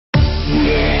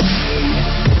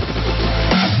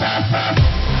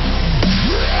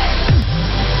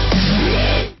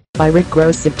By Rick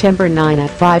Gross. September 9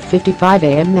 at 5:55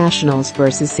 a.m. Nationals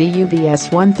vs CUBS.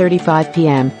 1:35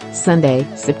 p.m. Sunday,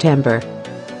 September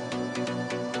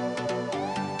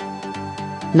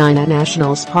 9 at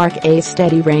Nationals Park. A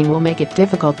steady rain will make it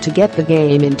difficult to get the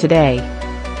game in today.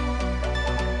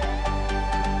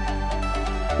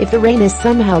 If the rain is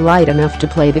somehow light enough to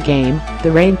play the game,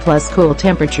 the rain plus cool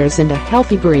temperatures and a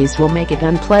healthy breeze will make it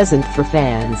unpleasant for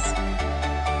fans.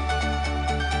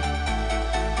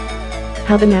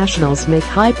 How the Nationals make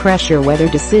high-pressure weather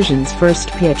decisions. First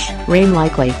pitch, rain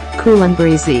likely, cool and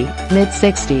breezy,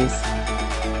 mid-60s.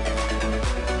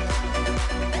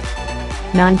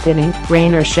 Ninth inning,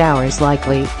 rain or showers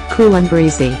likely, cool and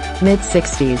breezy,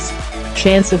 mid-60s.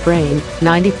 Chance of rain,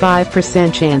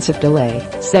 95% chance of delay,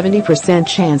 70%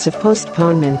 chance of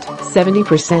postponement,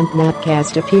 70%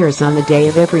 Natcast appears on the day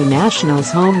of every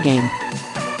Nationals home game.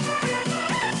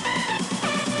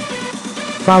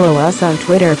 Follow us on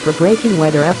Twitter for breaking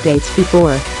weather updates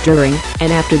before, during,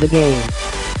 and after the game.